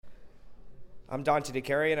I'm Dante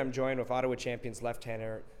DeCarry, and I'm joined with Ottawa champions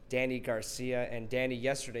left-hander Danny Garcia. And Danny,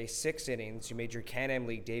 yesterday, 6 innings. You made your Can-Am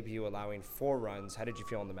League debut, allowing 4 runs. How did you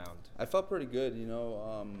feel on the mound? I felt pretty good,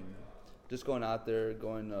 just going out there,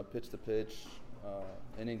 going pitch to pitch,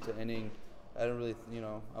 inning to inning. I didn't really,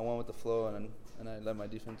 I went with the flow, and I let my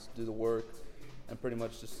defense do the work and pretty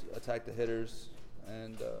much just attack the hitters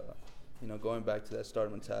and, going back to that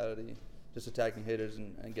starter mentality, just attacking hitters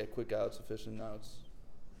and get quick outs, efficient outs.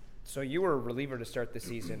 So you were a reliever to start the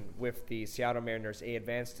season with the Seattle Mariners A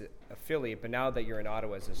advanced affiliate, but now that you're in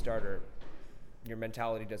Ottawa as a starter, your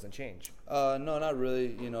mentality doesn't change. No, not really.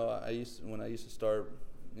 When I used to start,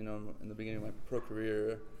 in the beginning of my pro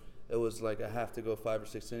career, it was like I have to go 5 or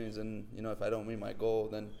 6 innings, and if I don't meet my goal,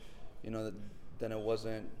 then then it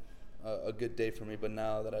wasn't a good day for me. But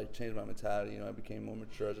now that I changed my mentality, I became more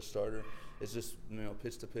mature as a starter. It's just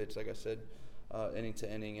pitch to pitch, like I said. Inning to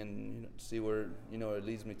inning, and see where it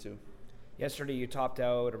leads me to. Yesterday you topped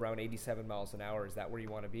out around 87 miles an hour. Is that where you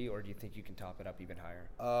want to be, or do you think you can top it up even higher?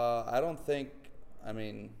 I don't think.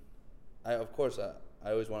 Of course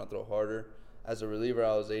I always want to throw harder. As a reliever,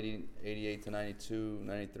 I was 88 to 92,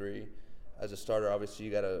 93. As a starter, obviously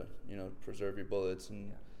you gotta preserve your bullets,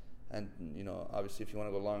 and obviously if you want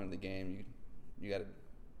to go long in the game, you gotta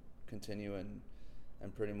continue and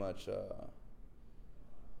pretty much.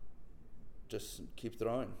 Just keep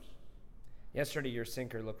throwing. Yesterday, your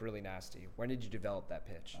sinker looked really nasty. When did you develop that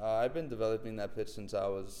pitch? I've been developing that pitch since I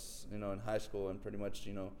was, in high school, and pretty much,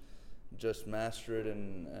 just master it.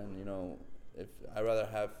 And if I'd rather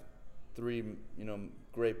have 3,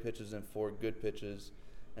 great pitches than 4 good pitches,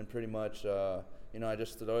 and pretty much, I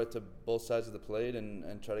just throw it to both sides of the plate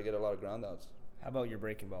and try to get a lot of ground outs. How about your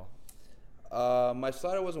breaking ball? My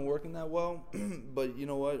slider wasn't working that well, but you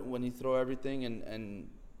know what? When you throw everything and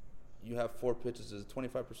you have 4 pitches, there's a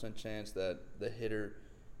 25% chance that the hitter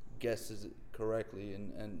guesses it correctly.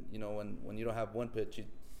 And when you don't have 1 pitch,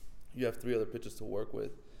 you have 3 other pitches to work with.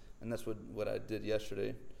 And that's what I did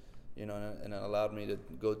yesterday, and it allowed me to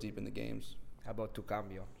go deep in the games. How about tu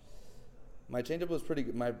cambio? My changeup was pretty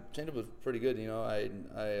good. It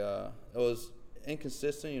was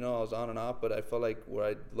inconsistent, I was on and off, but I felt like where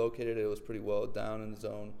I located it was pretty well down in the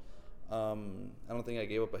zone. I don't think I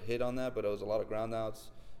gave up a hit on that, but it was a lot of ground outs.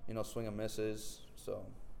 Swing and misses. So,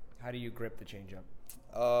 how do you grip the changeup?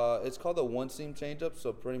 It's called a 1-seam changeup.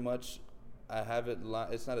 So pretty much, I have it.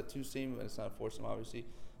 It's not a 2-seam, and it's not a 4-seam, obviously.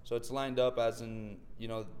 So it's lined up as in,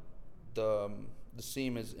 the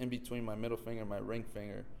seam is in between my middle finger and my ring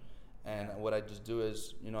finger, and what I just do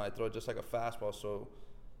is, I throw it just like a fastball. So,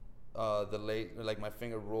 my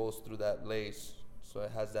finger rolls through that lace, so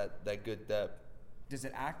it has that good depth. Does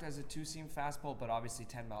it act as a 2-seam fastball, but obviously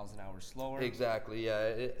 10 miles an hour slower? Exactly, yeah.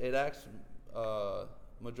 It acts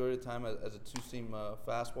majority of the time as a 2-seam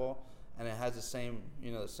fastball, and it has the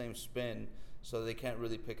same spin, so they can't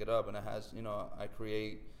really pick it up. And it has, I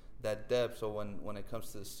create that depth, so when it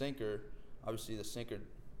comes to the sinker, obviously the sinker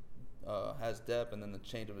has depth, and then the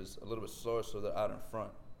changeup is a little bit slower, so they're out in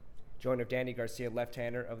front. Joined with Danny Garcia,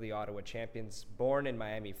 left-hander of the Ottawa champions, born in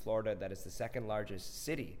Miami, Florida. That is the second largest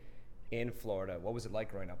city in Florida. What was it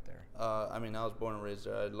like growing up there? I was born and raised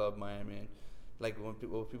there. I love Miami. And like when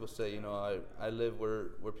people say, I live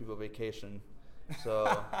where people vacation.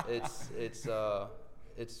 So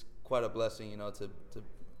it's quite a blessing, to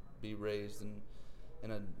be raised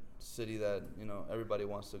in a city that, everybody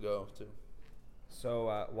wants to go to.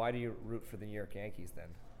 So why do you root for the New York Yankees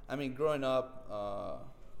then? Growing up,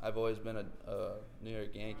 I've always been a New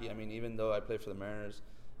York Yankee. Even though I played for the Mariners,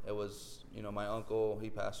 it was, my uncle, he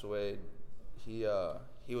passed away. He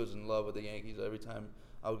was in love with the Yankees. Every time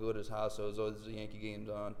I would go to his house, there was always the Yankee games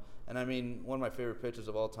on. And one of my favorite pitchers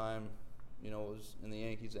of all time, was in the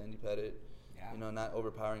Yankees, Andy Pettitte. Yeah. Not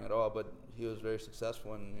overpowering at all, but he was very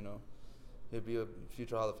successful, and he'd be a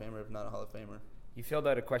future Hall of Famer, if not a Hall of Famer. You filled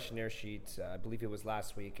out a questionnaire sheet, I believe it was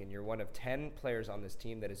last week, and you're one of 10 players on this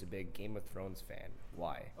team that is a big Game of Thrones fan.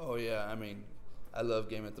 Why? Oh yeah, I love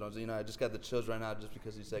Game of Thrones. I just got the chills right now just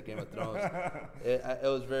because you said Game of Thrones. It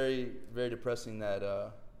was very, very depressing that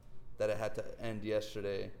it had to end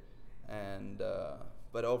yesterday, and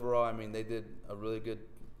but overall, they did a really good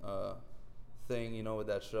thing, with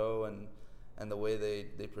that show, and the way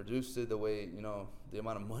they produced it, the way the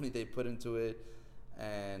amount of money they put into it,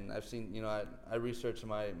 and I've seen I research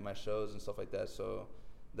my shows and stuff like that, so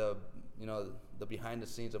the behind the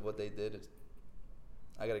scenes of what they did,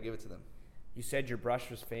 I got to give it to them. You said your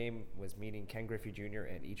brush with fame was meeting Ken Griffey Jr.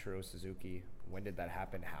 and Ichiro Suzuki. When did that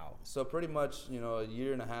happen? How? So pretty much, a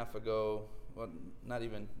year and a half ago, well, not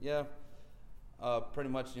even, yeah, pretty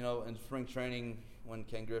much, in spring training, when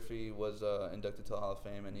Ken Griffey was inducted to the Hall of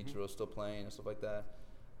Fame and Ichiro was still playing and stuff like that,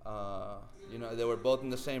 you know, they were both in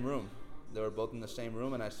the same room.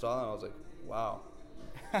 And I saw them. I was like, wow,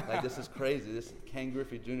 like this is crazy. This Ken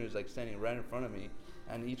Griffey Jr. is like standing right in front of me,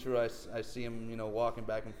 and Ichiro, I see him, you know, walking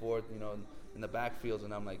back and forth, you know, in the backfields,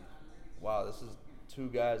 and I'm like, wow, this is two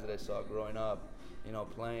guys that I saw growing up, you know,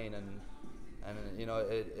 playing, and you know,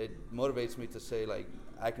 it motivates me to say, like,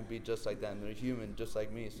 I can be just like them. They're human just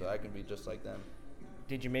like me, so I can be just like them.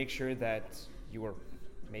 Did you make sure that you were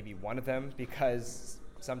maybe one of them? Because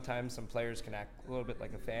sometimes some players can act a little bit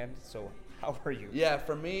like a fan. So how were you? Yeah,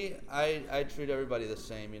 for me, I treat everybody the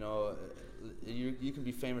same. You know, you can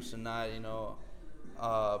be famous or not. You know,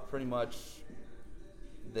 pretty much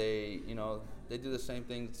they do the same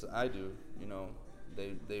things I do. You know,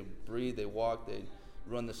 they breathe, they walk, they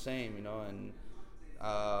run the same. You know, and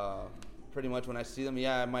pretty much when I see them,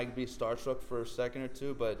 yeah, I might be starstruck for a second or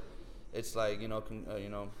two, but it's like, you know,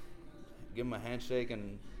 give them a handshake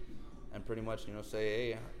and pretty much, you know,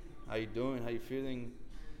 say, hey, how you doing? How you feeling?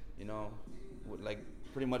 You know, like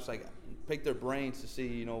pretty much like pick their brains to see,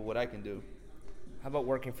 you know, what I can do. How about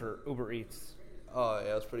working for Uber Eats? Oh,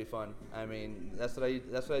 yeah, it was pretty fun. I mean, that's what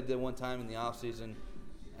I did one time in the off season,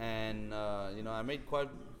 and you know, I made quite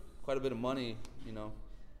a bit of money, you know.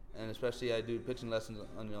 And especially I do pitching lessons,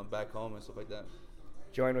 you know, back home and stuff like that.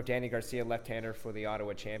 Joined with Danny Garcia, left-hander for the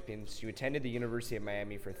Ottawa Champions. You attended the University of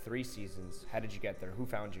Miami for 3 seasons. How did you get there? Who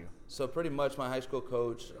found you? So pretty much my high school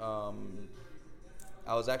coach,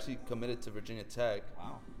 I was actually committed to Virginia Tech.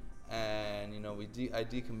 Wow. And, you know, I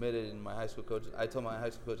decommitted, and my high school coach, I told my high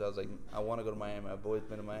school coach, I was like, I want to go to Miami. I've always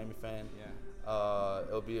been a Miami fan. Yeah.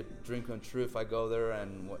 It'll be a dream come true if I go there.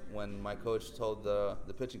 And when my coach told the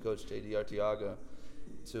pitching coach, J.D. Arteaga,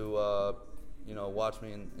 to you know, watch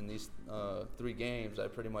me in these 3 games, I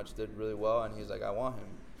pretty much did really well, and he's like, I want him,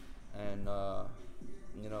 and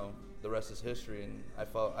you know, the rest is history. And it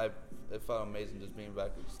felt amazing just being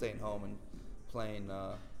back, staying home and playing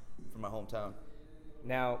for my hometown.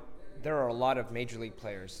 Now, there are a lot of major league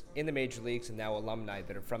players in the major leagues and now alumni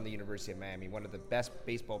that are from the University of Miami, one of the best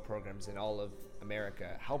baseball programs in all of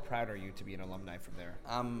America. How proud are you to be an alumni from there?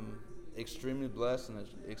 I'm extremely blessed and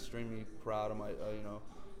extremely proud of my you know,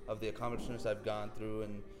 of the accomplishments I've gone through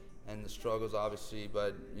and the struggles, obviously,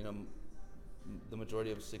 but, you know, the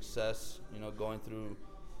majority of success, you know, going through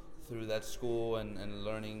that school and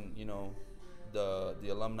learning, you know, the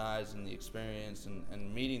alumni and the experience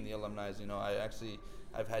and meeting the alumni. You know,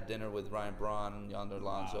 I've had dinner with Ryan Braun, Yonder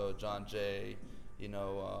Alonso, wow, John Jay, you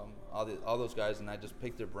know, all those guys, and I just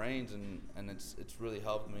picked their brains, and it's really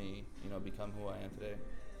helped me, you know, become who I am today.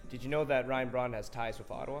 Did you know that Ryan Braun has ties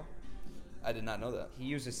with Ottawa? I did not know that. He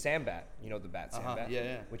uses Sambat, you know, the bat Sambat,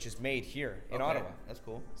 yeah, which is made here in Ottawa. That's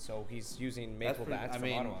cool. So he's using maple bats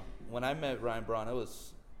from Ottawa. When I met Ryan Braun, it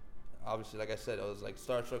was obviously, like I said, I was like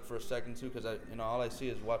starstruck for a second too, because you know, all I see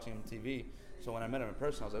is watching him on TV. So when I met him in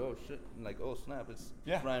person, I was like, oh shit, I'm like, oh snap, it's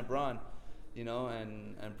Ryan Braun, you know,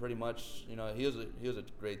 and pretty much, you know, he was a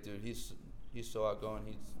great dude. He's so outgoing.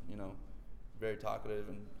 He's, you know, very talkative,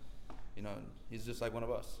 and, you know, he's just like one of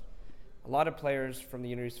us. A lot of players from the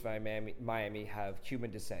University of Miami have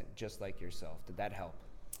Cuban descent, just like yourself. Did that help?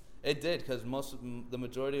 It did, because the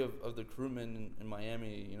majority of the recruitment in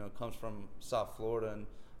Miami, you know, comes from South Florida, and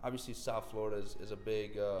obviously South Florida is a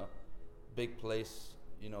big place,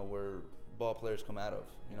 you know, where ball players come out of.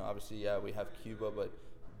 You know, obviously, yeah, we have Cuba, but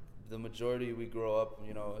the majority we grow up,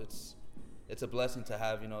 you know, it's a blessing to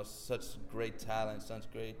have, you know, such great talent,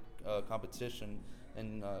 such great competition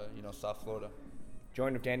in, you know, South Florida.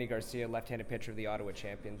 Joined with Danny Garcia, left-handed pitcher of the Ottawa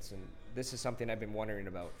Champions, and this is something I've been wondering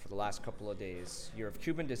about for the last couple of days. You're of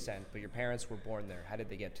Cuban descent, but your parents were born there. How did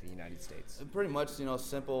they get to the United States? Pretty much, you know,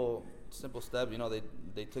 simple step. You know,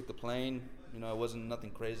 they took the plane. You know, it wasn't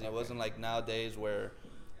nothing crazy. Okay. It wasn't like nowadays where,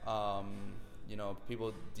 you know,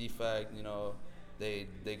 people defect. You know, they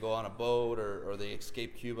go on a boat or they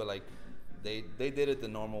escape Cuba. Like they did it the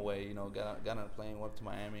normal way. You know, got on a plane, went to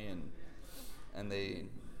Miami, and they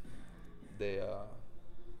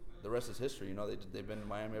the rest is history. You know, they've been in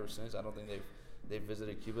Miami ever since. I don't think they've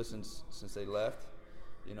visited Cuba since they left.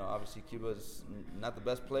 You know, obviously Cuba's not the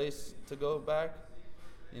best place to go back.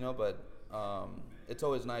 You know, but it's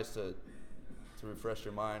always nice to refresh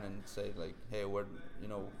your mind and say, like, hey, where'd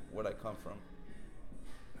I come from?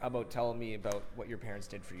 How about telling me about what your parents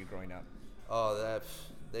did for you growing up? Oh,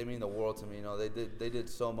 they mean the world to me. You know, they did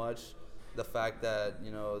so much. The fact that,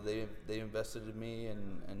 you know, they invested in me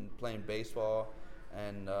and playing baseball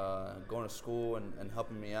and going to school and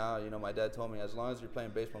helping me out. You know, my dad told me, as long as you're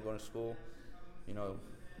playing baseball and going to school, you know,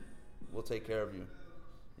 we'll take care of you.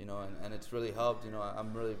 You know, and it's really helped. You know,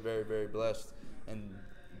 I'm really very, very blessed and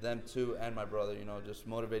them too, and my brother, you know, just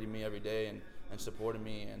motivating me every day and supporting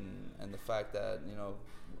me, and the fact that, you know,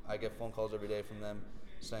 I get phone calls every day from them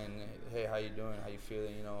saying, hey, how you doing? How you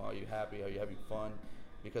feeling? You know, are you happy? Are you having fun?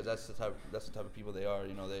 Because that's the type of people they are.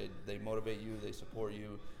 You know, they motivate you, they support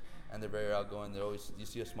you, and they're very outgoing. You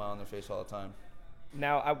see a smile on their face all the time.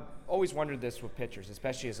 Now, I always wondered this with pitchers,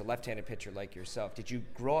 especially as a left-handed pitcher like yourself. Did you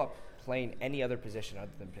grow up playing any other position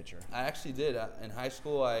other than pitcher? I actually did. In high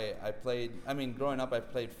school, I played. I mean, growing up, I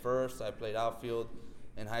played first. I played outfield.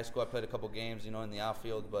 In high school, I played a couple games, you know, in the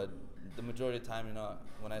outfield. But the majority of the time, you know,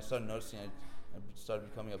 when I started noticing, I started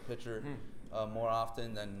becoming a pitcher more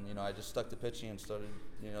often. Then, you know, I just stuck to pitching and started,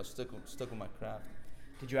 you know, stuck with my craft.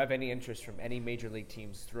 Did you have any interest from any major league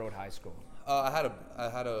teams throughout high school? I had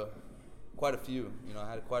quite a few. You know, I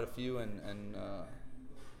had quite a few, and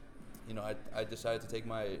you know, I decided to take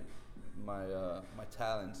my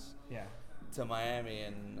talents to Miami,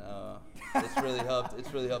 and it's really helped.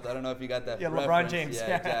 It's really helped. I don't know if you got that. Yeah, reference. LeBron James.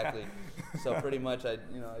 Yeah, exactly. So pretty much, I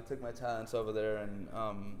took my talents over there, and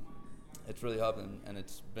it's really helped, and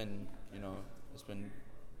it's been, you know, it's been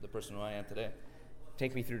the person who I am today.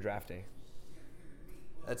 Take me through draft day.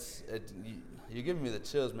 You're giving me the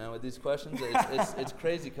chills, man, with these questions. It's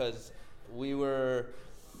crazy because we were,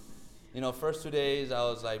 you know, first 2 days I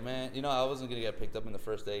was like, man, you know, I wasn't gonna get picked up in the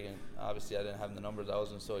first day, and obviously I didn't have the numbers. I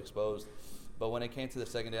wasn't so exposed. But when it came to the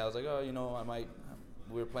second day, I was like, oh, you know, I might.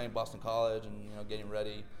 We were playing Boston College and, you know, getting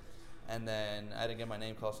ready, and then I didn't get my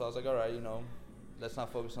name called. So I was like, all right, you know, let's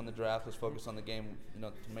not focus on the draft. Let's focus on the game, you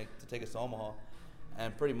know, to take us to Omaha.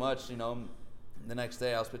 And pretty much, you know, the next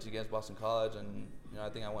day I was pitching against Boston College, and, you know, I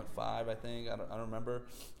think I went 5. I don't remember.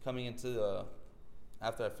 Coming into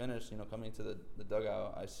after I finished, you know, coming into the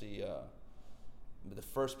dugout, I see the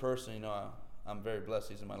first person, you know, I'm very blessed.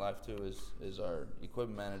 He's in my life too. Is our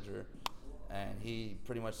equipment manager, and he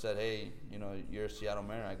pretty much said, hey, you know, you're a Seattle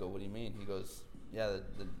Mariner. I go, what do you mean? He goes, yeah,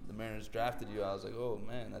 the Mariners drafted you. I was like, oh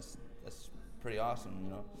man, that's pretty awesome, you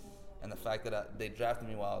know, and the fact that they drafted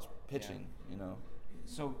me while I was pitching, you know.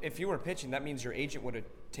 So if you were pitching, that means your agent would have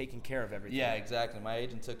taken care of everything. Yeah, exactly. My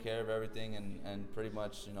agent took care of everything, and pretty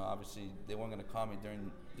much, you know, obviously they weren't going to call me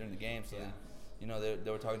during the game, so you know,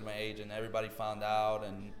 they were talking to my agent. Everybody found out,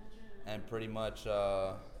 and pretty much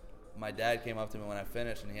my dad came up to me when I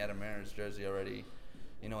finished, and he had a Mariners jersey already.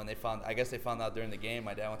 You know, and I guess they found out during the game.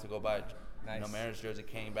 My dad went to go buy a Mariners jersey,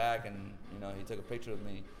 came back, and, you know, he took a picture of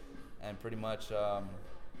me, and pretty much,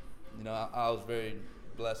 you know, I was very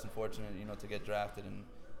blessed and fortunate, you know, to get drafted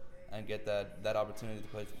and get that opportunity to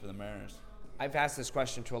play for the Mariners. I've asked this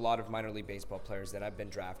question to a lot of minor league baseball players that have been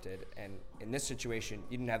drafted, and in this situation,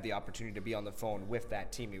 you didn't have the opportunity to be on the phone with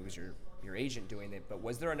that team. It was your agent doing it. But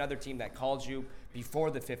was there another team that called you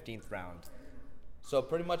before the 15th round? So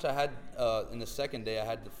pretty much I had, in the second day, I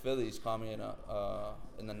had the Phillies call me in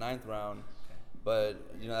the 9th round. But,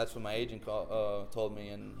 you know, that's what my agent told me,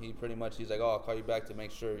 and he's like, oh, I'll call you back to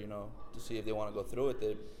make sure, you know, to see if they want to go through with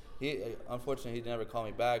it. Unfortunately, he never called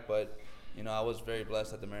me back, but, you know, I was very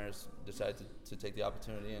blessed that the Mariners decided to take the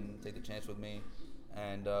opportunity and take the chance with me.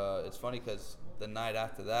 And it's funny because the night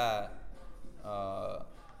after that,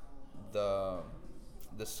 the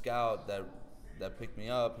scout that picked me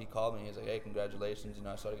up, he called me. He's like, hey, congratulations. You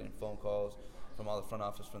know, I started getting phone calls from all the front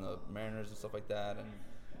office from the Mariners and stuff like that,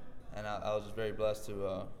 and I was just very blessed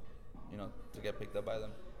to, you know, to get picked up by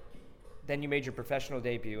them. Then you made your professional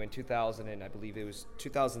debut in 2000, and I believe it was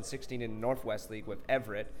 2016 in the Northwest League with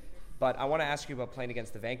Everett. But I want to ask you about playing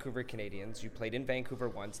against the Vancouver Canadians. You played in Vancouver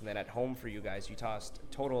once, and then at home for you guys, you tossed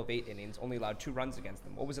a total of 8 innings, only allowed 2 runs against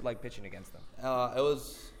them. What was it like pitching against them? It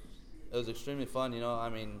was extremely fun. You know, I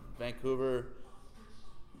mean, Vancouver,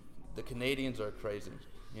 the Canadians are crazy.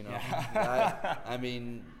 You know, I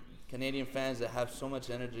mean, Canadian fans that have so much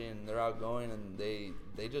energy and they're outgoing, and they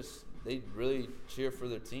really cheer for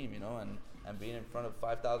their team, you know, and being in front of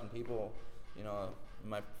 5,000 people, you know, in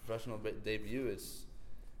my professional debut,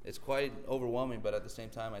 it's quite overwhelming, but at the same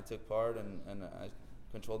time I took part and I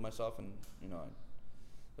controlled myself, and, you know,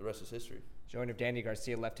 the rest is history. Joining Danny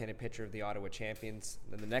Garcia, left-handed pitcher of the Ottawa Champions.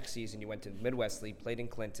 Then the next season you went to Midwest League, played in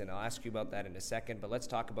Clinton. I'll ask you about that in a second, but let's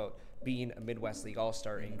talk about being a Midwest League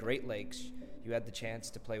All-Star in Great Lakes. You had the chance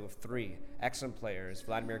to play with 3 excellent players,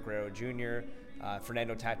 Vladimir Guerrero Jr.,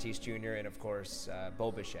 Fernando Tatis Jr., and of course,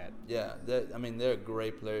 Bo Bichette. Yeah, they're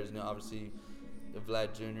great players. You know, obviously,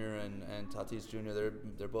 Vlad Jr. and Tatis Jr.,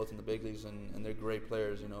 they're both in the big leagues, and they're great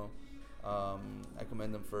players, you know. I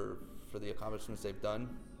commend them for the accomplishments they've done,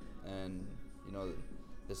 and, you know,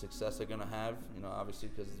 the success they're gonna have, you know, obviously,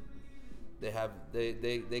 because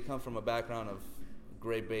they come from a background of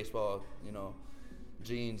great baseball, you know,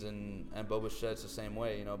 genes, and Bo Bichette's the same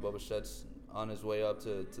way. You know, Bo Bichette's on his way up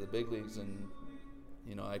to the big leagues, and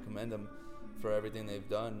I commend him for everything they've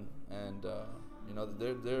done, and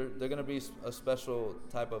they're gonna be a special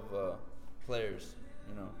type of players.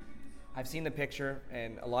 I've seen the picture,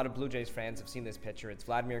 and a lot of Blue Jays fans have seen this picture. It's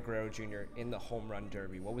Vladimir Guerrero Jr. in the home run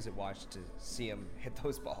derby. What was it to see him hit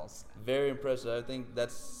those balls? Very impressive. I think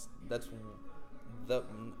that's the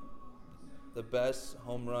best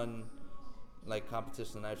home run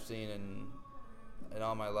competition I've seen in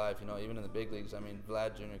all my life. Even in the big leagues. I mean,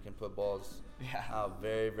 Vlad Jr. can put balls out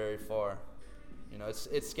very, very far.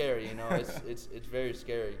 It's scary. It's very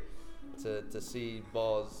scary to see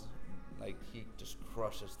balls he just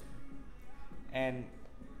crushes them. And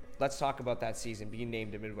let's talk about that season, being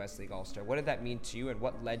named a Midwest League All-Star. What did that mean to you, and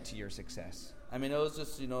what led to your success? I mean, it was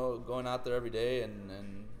just, going out there every day,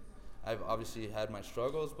 and I've obviously had my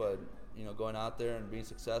struggles, but, going out there and being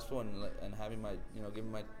successful and having giving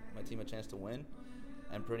my team a chance to win.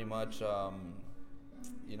 And pretty much, I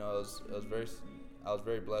was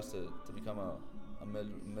very blessed to become a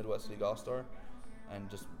Midwest League All-Star and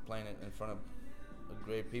just playing it in front of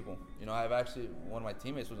great people. I've actually, one of my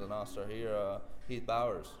teammates was an All-Star here, Heath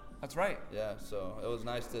Bowers. That's right. Yeah, so it was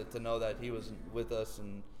nice to know that he was with us,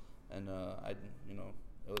 and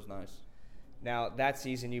it was nice. Now, that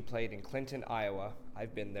season you played in Clinton, Iowa.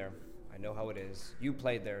 I've been there. I know how it is. You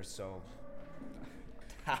played there, so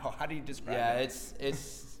how do you describe it? Yeah,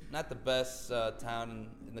 it's not the best town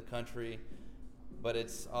in the country, but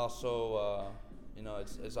it's also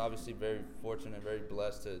it's obviously very fortunate and very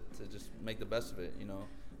blessed to just make the best of it.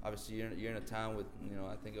 Obviously you're in a town with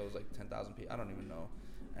I think it was 10,000 people. I don't even know,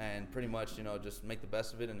 and pretty much just make the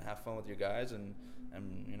best of it and have fun with your guys and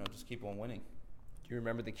just keep on winning. Do you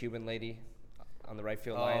remember the Cuban lady on the right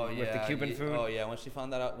field line with the Cuban food? Oh yeah, when she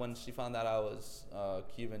found that out I was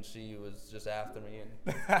Cuban, she was just after me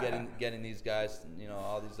and getting these guys,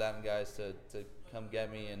 all these Latin guys to come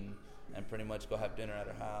get me and pretty much go have dinner at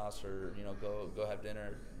her house, or go have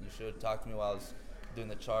dinner. You should talk to me while I was doing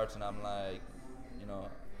the charts, and I'm like,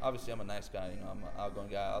 obviously I'm a nice guy, I'm an outgoing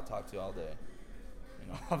guy. I'll talk to you all day.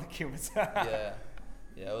 All the Cubans. yeah,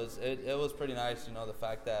 it was pretty nice. The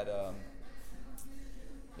fact that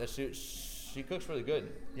that she cooks really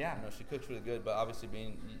good. Yeah, she cooks really good. But obviously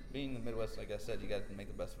being in the Midwest, like I said, you got to make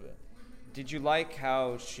the best of it. Did you like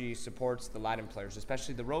how she supports the Latin players,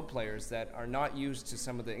 especially the road players that are not used to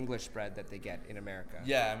some of the English spread that they get in America?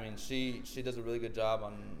 Yeah, I mean, she does a really good job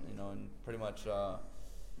on, and pretty much,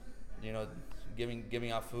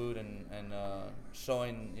 giving out food and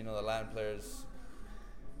showing, the Latin players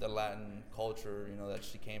the Latin culture, that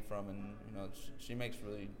she came from, and, she makes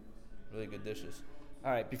really, really good dishes. All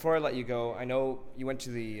right, before I let you go, I know you went to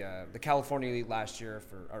the California League last year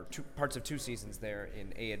for parts of 2 seasons there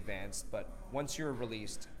in A Advanced, but once you were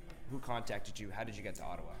released, who contacted you? How did you get to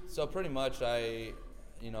Ottawa? So pretty much when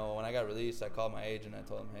I got released, I called my agent. I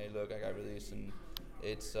told him, hey, look, I got released, and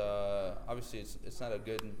it's obviously it's not a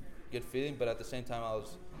good feeling, but at the same time I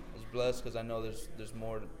was blessed because I know there's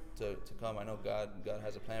more to come. I know God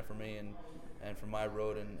has a plan for me and for my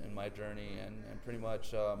road and my journey, and pretty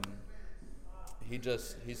much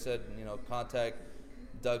he said, contact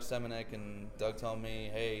Doug Semenek, and Doug told me,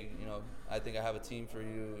 hey, I think I have a team for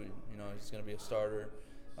you. He's going to be a starter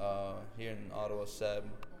here in Ottawa, Seb.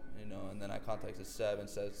 And then I contacted Seb and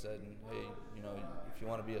said, hey, if you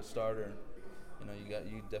want to be a starter,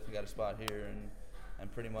 you definitely got a spot here.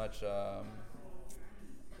 And pretty much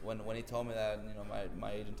when he told me that,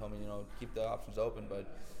 my agent told me, keep the options open, but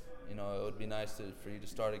it would be nice for you to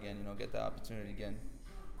start again, get the opportunity again.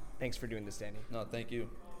 Thanks for doing this, Danny. No, thank you.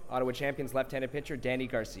 Ottawa Champions left-handed pitcher Danny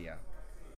Garcia.